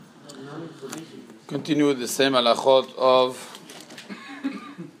Continue with the same halachot of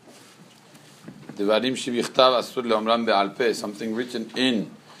Devarim shebichtav asur leomram be'al peh, something written in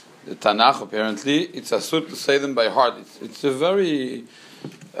the Tanakh. Apparently, it's asur to say them by heart. It's a very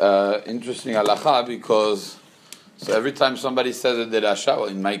interesting halacha because so every time somebody says a derasha, well,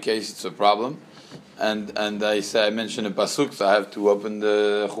 in my case, it's a problem, and I mention a pasuk, so I have to open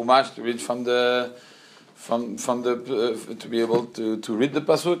the Chumash to read from the to be able to read the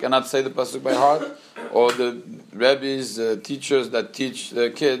pasuk and not say the pasuk by heart, or the rabbis, teachers that teach their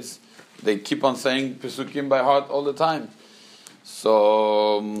kids, they keep on saying pasukim by heart all the time.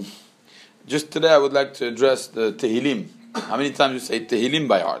 So just today I would like to address the Tehillim. How many times you say Tehillim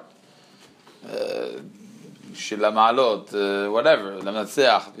by heart? Shila Ma'alot, whatever,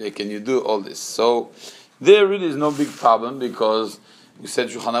 Lamnatseach, can you do all this? So there really is no big problem because we said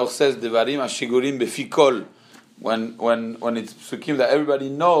Shulchan Aruch says Devarim Ashigurim Befikol. When it's psukim that everybody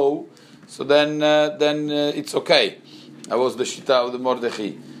know, so then it's okay. That was the shita of the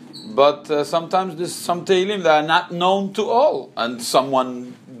Mordechai. But sometimes there's some Tehillim that are not known to all, and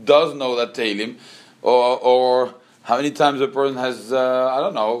someone does know that Tehillim, or how many times a person has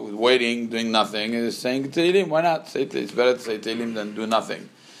waiting, doing nothing, and is saying Tehillim. Why not say Tehillim? It's better to say Tehillim than do nothing.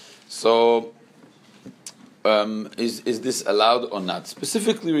 So. Is this allowed or not?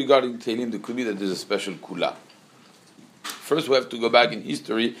 Specifically regarding Tehillim, there could be that there's a special kula. First, we have to go back in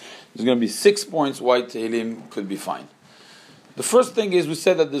history. There's going to be 6 points why Tehillim could be fine. The first thing is we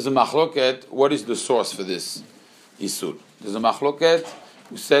said that there's a machloket. What is the source for this isur? There's a machloket.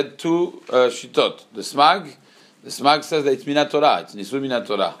 We said two shitot. The Smag says that it's minat Torah. It's nisur minat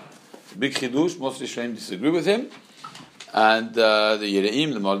Torah. It's a big chidush. Most Rishonim disagree with him. And the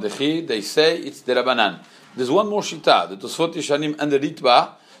Yereim, the Mordechai, they say it's the Rabbanan. There's one more shita, the Tosfot Yeshanim and the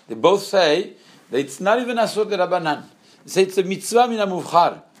Ritva, they both say that it's not even asur the Rabbanan. They say it's a mitzvah min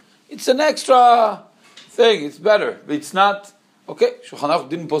ha-muvchar. It's an extra thing, it's better, but it's not. Okay, Shulchan Aruch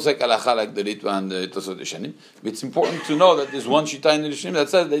didn't posek halacha like the Ritva and the Tosfot Yeshanim, but it's important to know that there's one shita in the Rishonim that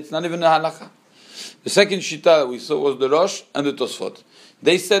says that it's not even a halacha. The second shita that we saw was the Rosh and the Tosfot.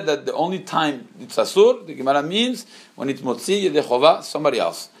 They said that the only time it's asur, the Gemara means when it's motzi yedei chova somebody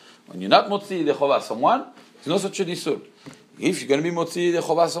else. When you're not motzi yedei chova someone, there's no such a isur. If you're going to be motzi yedei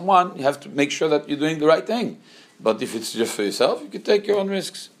chova someone, you have to make sure that you're doing the right thing. But if it's just for yourself, you can take your own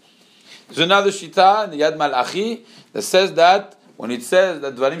risks. There's another shita in the Yad Malachi that says that when it says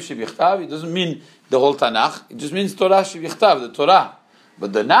that dvarim shebichtav, it doesn't mean the whole Tanakh. It just means Torah shebichtav, the Torah.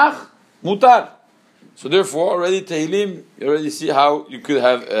 But the Nach, mutar. So therefore, already Tehillim, you already see how you could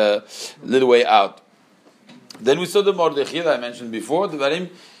have a little way out. Then we saw the Mordechai that I mentioned before, the Devarim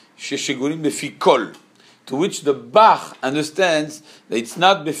sheshigurim befikol, to which the Bach understands that it's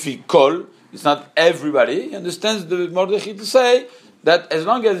not befikol, it's not everybody. He understands the Mordechai to say that as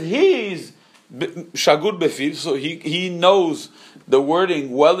long as he is shagur befiv, so he knows the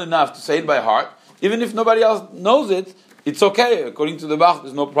wording well enough to say it by heart, even if nobody else knows it, it's okay. According to the Bach,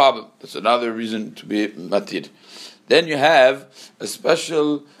 there's no problem. That's another reason to be matir. Then you have a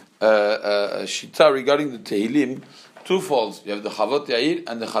special shita regarding the Tehillim, twofolds. You have the Chavot Yair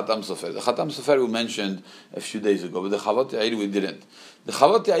and the Khatam Sofer. The Khatam Sofer we mentioned a few days ago, but the Chavot Yair we didn't. The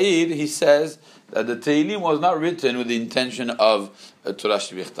Chavot Yair, he says that the Tehillim was not written with the intention of Torah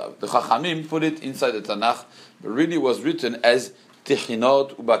Shebichtav. The Chachamim put it inside the Tanakh, but really was written as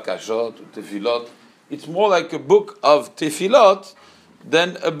Techinot, Ubakashot, Tefilot. It's more like a book of tefillot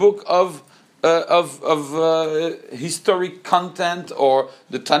than a book of historic content or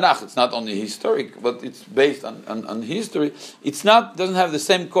the Tanakh. It's not only historic, but it's based on history. It's not doesn't have the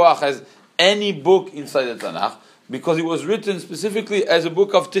same koach as any book inside the Tanakh because it was written specifically as a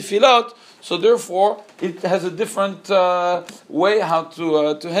book of tefillot. So therefore, it has a different way how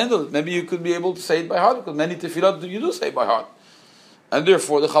to handle it. Maybe you could be able to say it by heart because many tefillot you do say by heart. And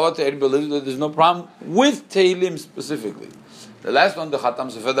therefore, the Chavot Yair believes that there's no problem with Tehillim specifically. The last one, the Khatam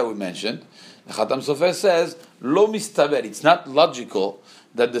Sofer that we mentioned, the Khatam Sofer says, Lo mistaber, it's not logical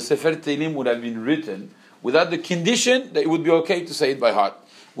that the Sefer Tehillim would have been written without the condition that it would be okay to say it by heart.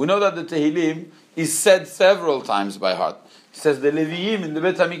 We know that the Tehillim is said several times by heart. It says the Leviim in the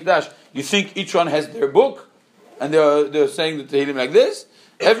Beit HaMikdash, you think each one has their book? And they're saying the Tehillim like this?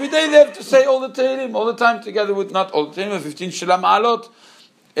 Every day they have to say all the Tehillim, all the time together with not all the Tehillim, 15 Shila Ma'alot.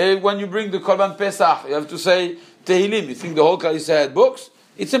 When you bring the Korban Pesach, you have to say Tehillim. You think the whole Klal Yisrael had books?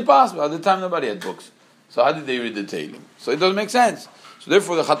 It's impossible. At the time nobody had books. So how did they read the Tehillim? So it doesn't make sense. So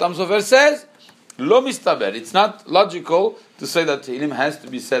therefore the Khatam Sofer says, Lo mistaber. It's not logical to say that Tehillim has to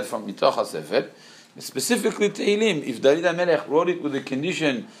be said from Mitoch HaSefer. Specifically Tehillim, if David HaMelech wrote it with the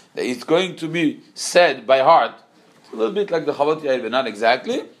condition that it's going to be said by heart, a little bit like the Chavot Yair, but not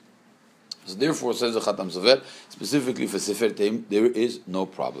exactly. So therefore, says the Khatam Sofer, specifically for Sefer Tehillim, there is no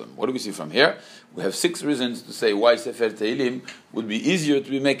problem. What do we see from here? We have 6 reasons to say why Sefer Tehillim would be easier to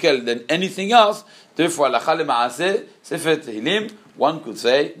be mekel than anything else. Therefore, halacha lema'aseh, Sefer Tehillim, one could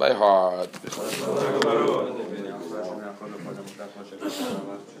say by heart.